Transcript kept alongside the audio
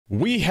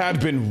We have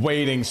been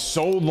waiting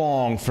so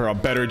long for a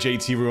better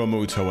JT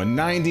Realmuto, a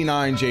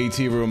 99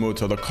 JT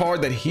Realmuto, the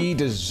card that he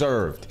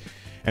deserved.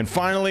 And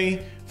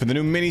finally, for the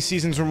new mini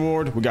seasons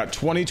reward, we got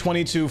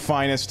 2022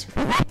 finest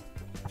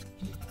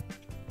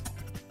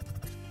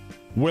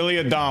Willy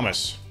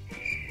Adames.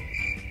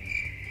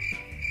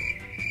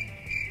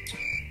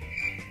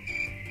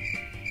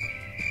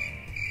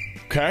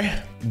 Okay,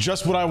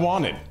 just what I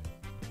wanted.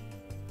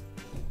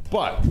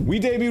 But we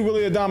debuted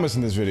Willy Adames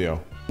in this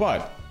video,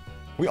 but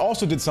we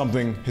also did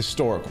something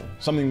historical,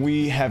 something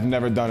we have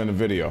never done in a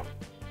video.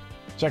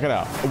 Check it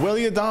out.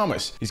 Willy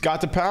Adames. He's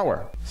got the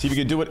power. See if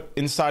you can do it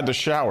inside the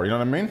shower. You know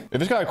what I mean? If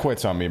this guy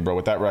quits on me, bro,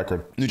 with that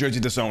record, New Jersey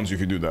disowns you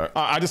if you do that.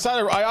 I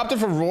opted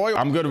for Roy.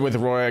 I'm good with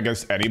Roy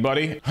against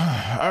anybody.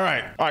 All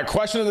right,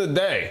 question of the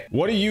day.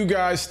 What do you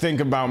guys think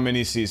about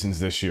mini seasons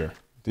this year?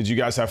 Did you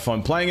guys have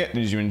fun playing it?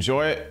 Did you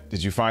enjoy it?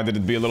 Did you find it to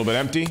be a little bit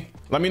empty?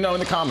 Let me know in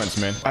the comments,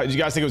 man. Did you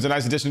guys think it was a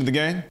nice addition to the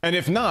game? And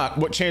if not,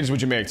 what changes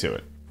would you make to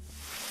it?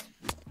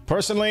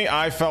 Personally,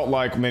 I felt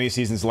like mini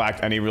seasons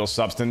lacked any real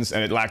substance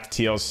and it lacked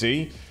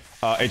TLC.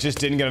 It just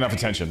didn't get enough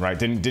attention, right?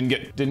 Didn't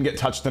get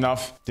touched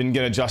enough, didn't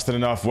get adjusted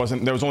enough.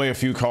 There was only a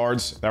few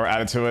cards that were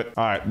added to it.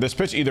 All right, this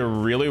pitch either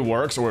really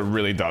works or it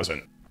really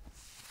doesn't.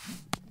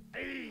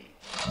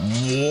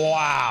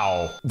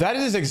 Wow, that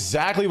is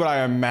exactly what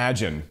I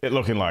imagine it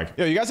looking like.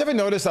 Yo, you guys ever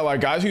notice that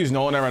like guys who use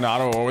Nolan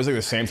Arenado are always like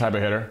the same type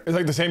of hitter? It's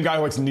like the same guy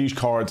who likes niche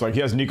cards. Like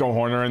he has Nico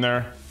Horner in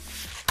there.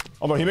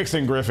 Although he mixed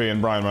in Griffey and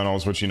Brian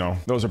Reynolds, which, you know,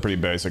 those are pretty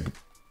basic.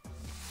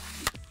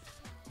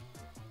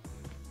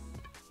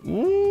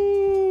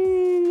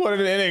 Ooh, what an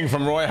inning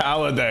from Roy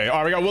Halladay. All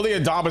right, we got Willy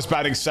Adames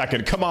batting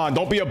second. Come on,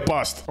 don't be a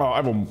bust. Oh, I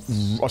have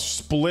a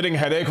splitting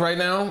headache right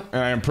now,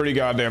 and I am pretty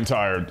goddamn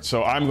tired.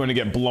 So I'm going to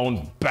get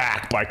blown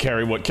back by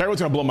Kerry Wood. Kerry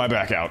Wood's going to blow my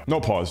back out.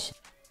 No pause.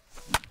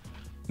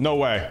 No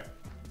way.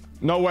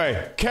 No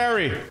way.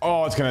 Carry.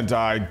 Oh, it's gonna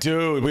die.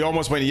 Dude, we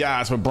almost went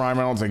yes with Brian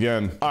Reynolds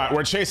again. All right,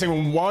 we're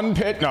chasing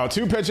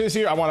two pitches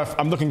here.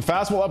 I'm looking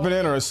fastball up and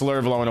in or a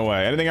slur blowing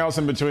away. Anything else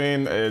in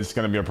between, it's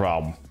gonna be a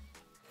problem.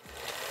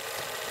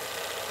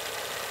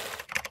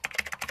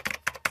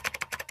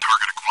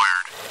 Target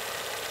acquired.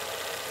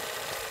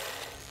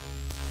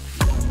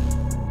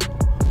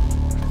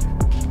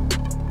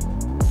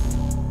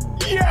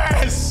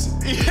 Yes!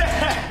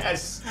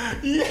 Yes!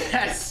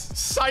 Yes!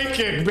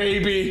 Psychic,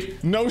 baby.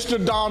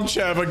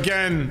 OhChev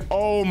again.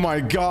 Oh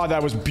my God,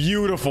 that was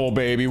beautiful,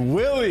 baby.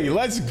 Willy,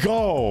 let's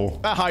go.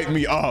 That hyped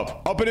me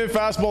up. Up and in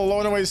fastball, low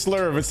and away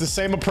slurve. It's the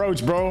same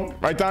approach, bro.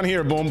 Right down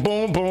here. Boom,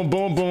 boom, boom,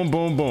 boom, boom,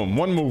 boom, boom.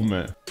 One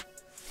movement.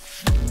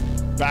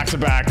 Back to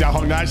back.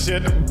 Down that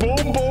shit.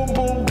 Boom, boom,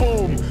 boom,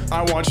 boom.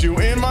 I want you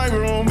in my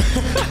room.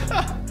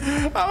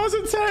 That was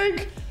a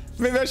tank.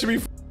 Maybe I should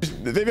be.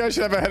 Maybe I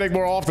should have a headache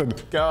more often.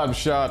 God, I'm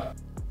shot.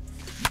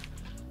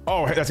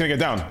 Oh, that's gonna get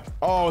down.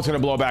 Oh, it's gonna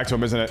blow back to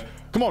him, isn't it?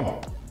 Come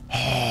on.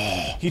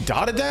 Oh, he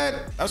dotted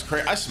that? That was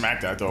crazy. I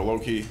smacked that though, low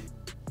key.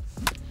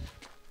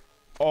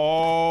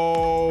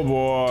 Oh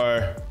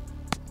boy.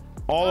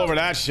 All over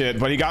that shit,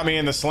 but he got me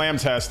in the slam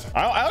test.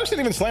 I actually didn't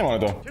even slam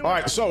on it though. All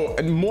right, so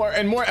and more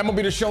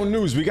MLB the Show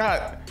news.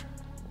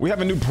 We have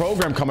a new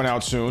program coming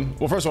out soon.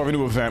 Well, first of all, we have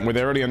a new event where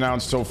they already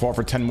announced so far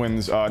for 10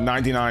 wins,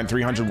 99,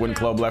 300 win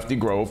club, Lefty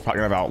Grove.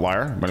 Probably gonna have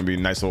outlier. Gonna be a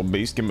nice little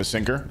beast. Give him a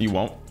sinker. You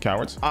won't,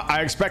 cowards.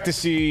 I expect to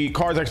see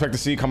cards. I expect to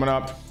see coming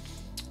up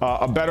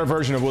a better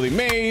version of Willie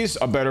Mays,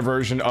 a better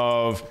version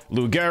of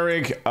Lou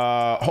Gehrig,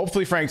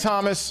 hopefully Frank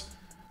Thomas.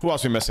 Who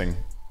else are we missing?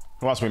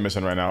 Who else are we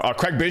missing right now?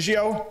 Craig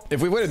Biggio.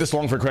 If we waited this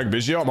long for Craig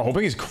Biggio, I'm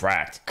hoping he's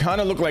cracked. Kind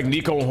of look like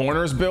Nico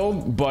Horner's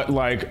build, but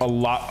like a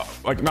lot,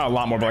 like not a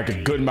lot more, but like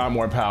a good amount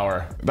more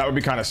power. That would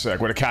be kind of sick.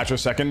 With a catcher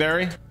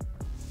secondary.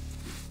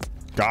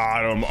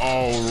 Got him.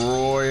 Oh,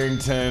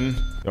 Royington.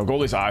 Yo,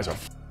 goalie's eyes are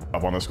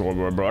up on the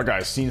scoreboard, bro. That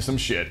guy's seen some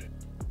shit.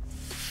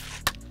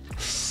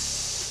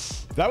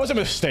 That was a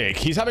mistake.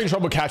 He's having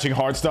trouble catching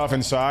hard stuff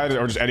inside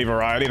or just any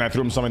variety, and I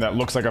threw him something that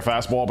looks like a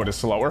fastball, but is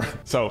slower.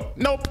 So,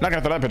 nope, not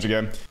gonna throw that pitch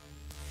again.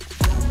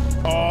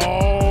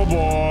 Oh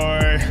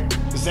boy,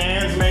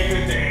 Zan's making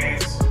a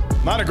dance.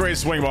 Not a great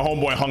swing, but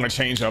homeboy hung a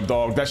changeup,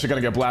 dog. That shit gonna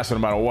get blasted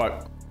no matter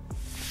what.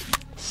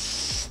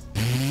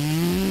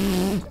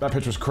 That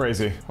pitch was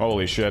crazy.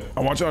 Holy shit. I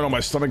want you to know my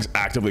stomach's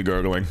actively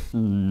gurgling.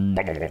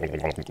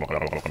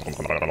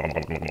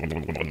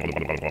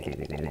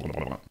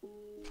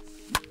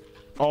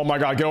 Oh my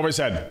God, get over his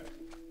head.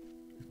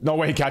 No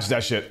way he catches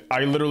that shit.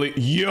 I literally,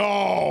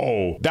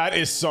 yo,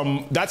 that's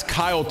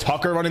Kyle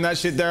Tucker running that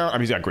shit down. I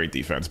mean, he's got great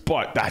defense,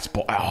 but that's,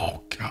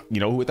 oh God. You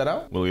know who hit that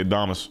out? Willy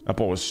Adames. That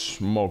ball was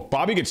smoked.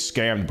 Bobby gets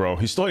scammed, bro.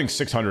 He's still hitting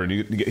 600.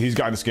 He's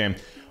gotten scammed.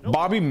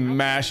 Bobby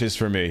mashes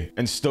for me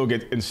and still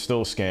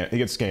scammed. He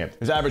gets scammed.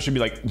 His average should be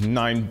like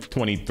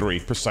 923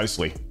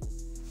 precisely.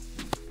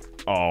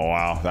 Oh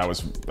wow, that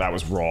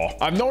was raw.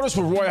 I've noticed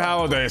with Roy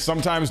Halladay,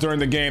 sometimes during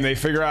the game they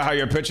figure out how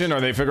you're pitching,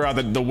 or they figure out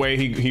the way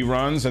he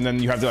runs, and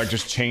then you have to like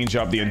just change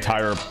up the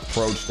entire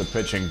approach to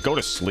pitching. Go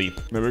to sleep.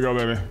 There we go,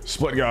 baby.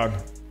 Split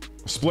God.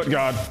 Split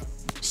God.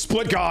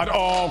 Split God.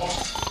 Oh.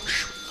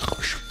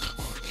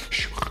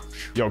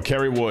 Yo,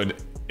 Kerry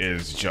Wood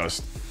is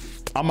just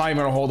I'm not even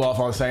gonna hold off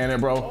on saying it,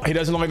 bro. He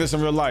doesn't look like this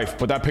in real life,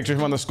 but that picture of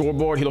him on the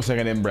scoreboard, he looks like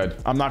an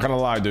inbred. I'm not gonna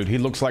lie, dude. He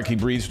looks like he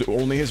breathes through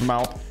only his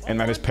mouth and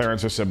that his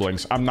parents are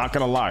siblings. I'm not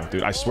gonna lie,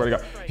 dude. I swear to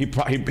God. He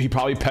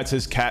probably pets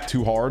his cat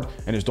too hard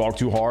and his dog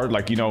too hard.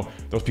 Like, you know,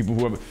 those people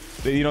who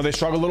have, they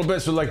struggle a little bit.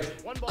 So like,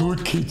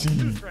 good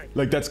kitty.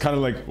 Like, that's kind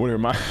of like what it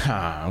reminds.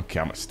 Okay,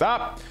 I'm gonna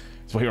stop.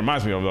 That's what he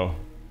reminds me of, though.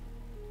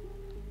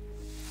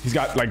 He's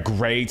got like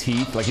gray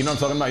teeth. Like, you know what I'm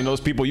talking about? You know those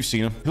people, you've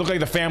seen them. He look like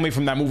the family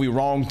from that movie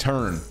Wrong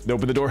Turn. They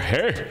open the door.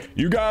 Hey,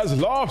 you guys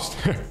lost.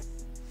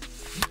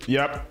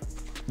 Yep.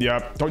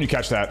 Don't you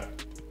catch that.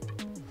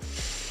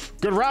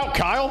 Good route,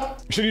 Kyle.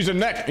 You should use your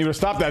neck. You would have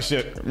stopped that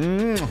shit.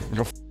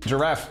 Go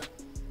giraffe.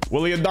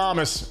 Willy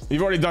Adamas.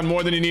 You've already done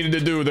more than you needed to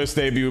do this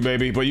debut,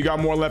 baby. But you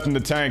got more left in the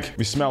tank.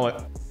 We smell it.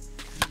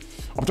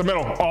 Up the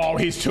middle. Oh,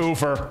 he's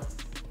twofer.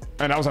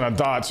 And that was on a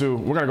dot, too.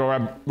 We're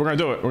gonna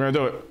do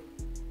it.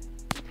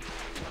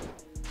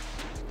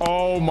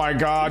 Oh my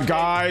God,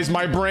 guys,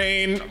 my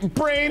brain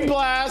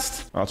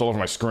blast. Oh, it's all over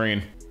my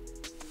screen.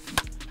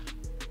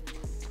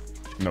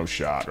 No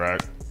shot, right?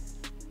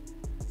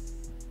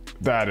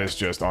 That is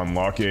just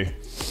unlucky.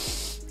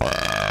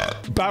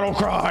 Battle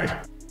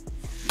cry.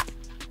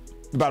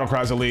 Battle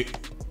cry's elite.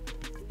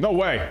 No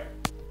way.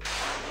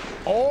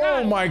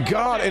 Oh my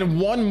God, in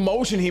one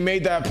motion he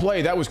made that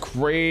play. That was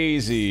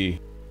crazy.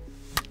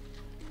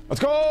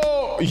 Let's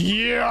go.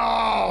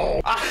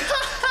 Yo.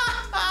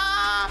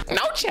 No,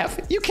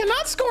 OhChev, you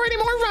cannot score any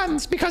more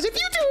runs because if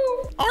you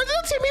do, our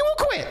little Timmy will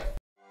quit.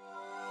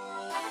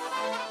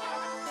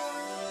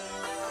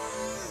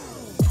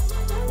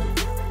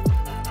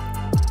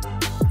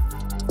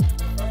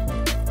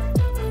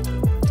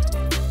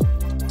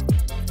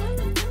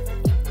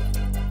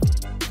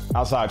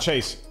 Outside,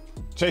 chase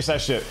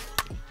that shit.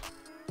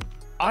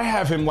 I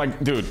have him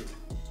like, dude.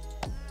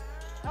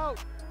 Oh.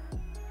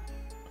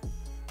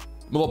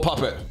 Little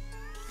puppet.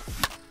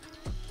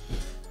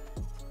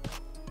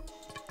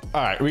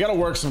 All right, we got to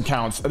work some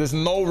counts. There's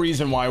no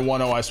reason why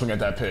 1-0 I swing at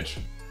that pitch.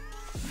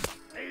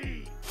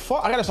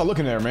 Fuck, I got to start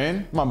looking there,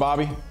 man. Come on,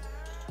 Bobby.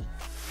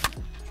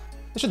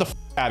 Get the f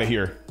out of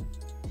here.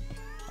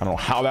 I don't know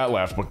how that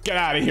left, but get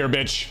out of here,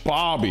 bitch.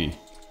 Bobby.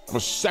 That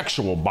was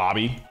sexual,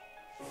 Bobby.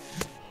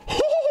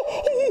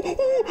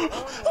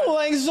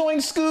 Like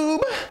Zoink Scoob,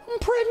 I'm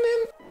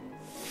pregnant.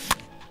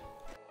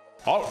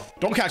 Oh,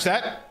 don't catch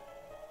that.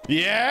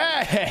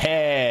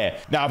 Yeah.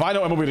 Now, if I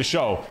know MLB the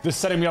Show, this is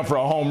setting me up for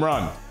a home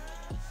run.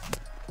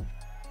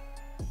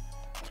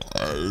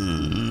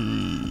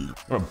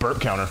 A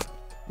burp counter.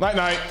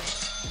 Night.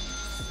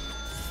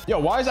 Yo,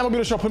 why is MLB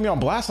the Show putting me on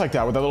blast like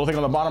that with that little thing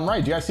on the bottom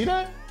right? Do you guys see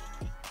that?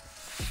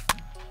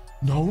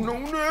 No,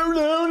 Hadouken.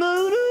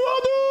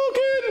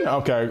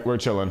 Okay, we're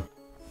chilling.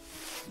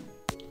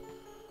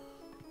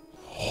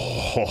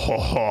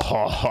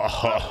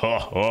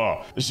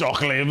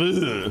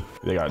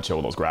 They gotta chill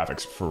with those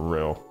graphics for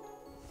real.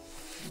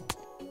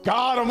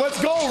 Got him. Let's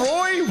go,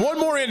 Roy. One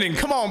more inning.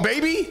 Come on,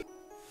 baby.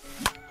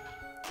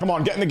 Come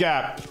on, get in the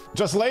gap.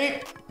 Just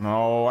late?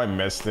 No, I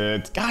missed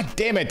it. God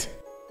damn it.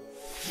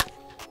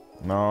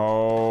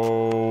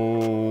 No.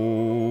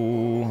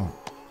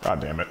 God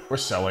damn it. We're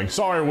selling.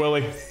 Sorry,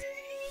 Willy.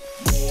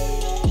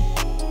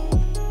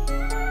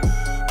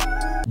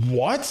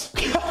 What?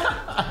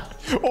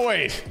 Oh,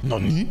 wait.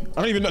 Nani?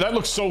 I don't even know. That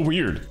looks so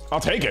weird. I'll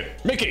take it.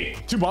 Mickey,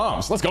 2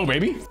 bombs. Let's go,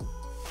 baby.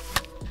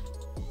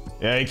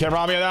 Yeah, you can't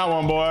rob me of that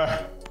one, boy.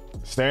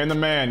 Stay in the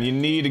man. You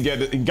need to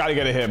get, you gotta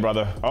get a hit,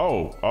 brother.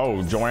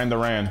 Oh, Joanne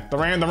Duran.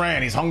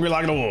 Duran. He's hungry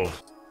like the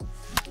wolf.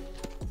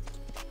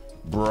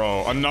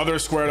 Bro, another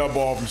squared up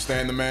ball from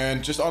Stan the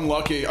Man. Just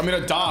unlucky. I mean,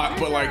 a dot,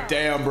 but like,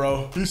 damn,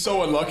 bro. He's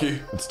so unlucky.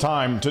 It's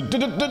time to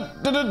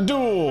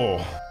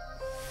duel.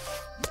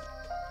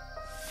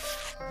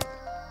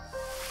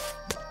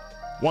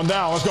 One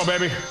down. Let's go,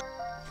 baby.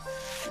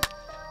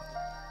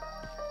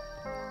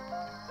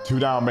 2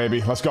 down,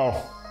 baby. Let's go.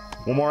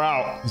 One more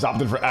out. He's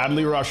opted for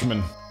Adley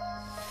Rushman.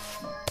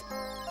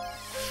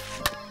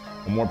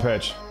 One more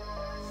pitch.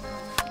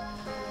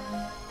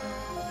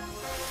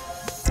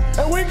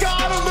 And we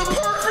got him, the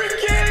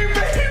perfect game,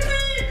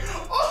 baby!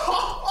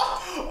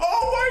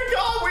 Oh my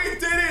God, we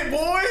did it,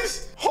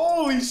 boys!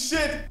 Holy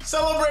shit!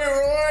 Celebrate,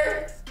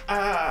 Roy!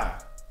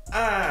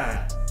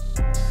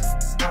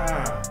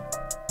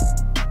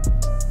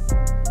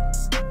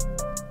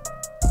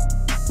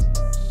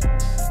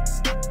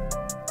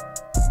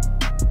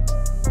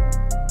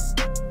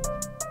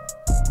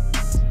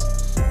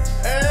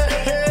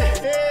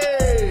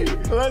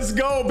 Let's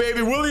go,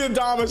 baby. Willy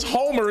Adamas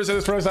homers in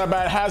his first at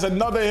bat, has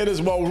another hit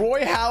as well.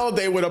 Roy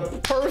Halladay with a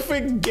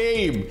perfect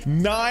game.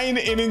 9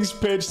 innings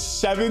pitched,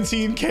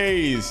 17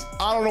 Ks.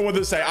 I don't know what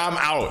to say. I'm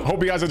out.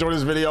 Hope you guys enjoyed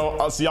this video.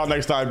 I'll see y'all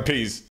next time. Peace.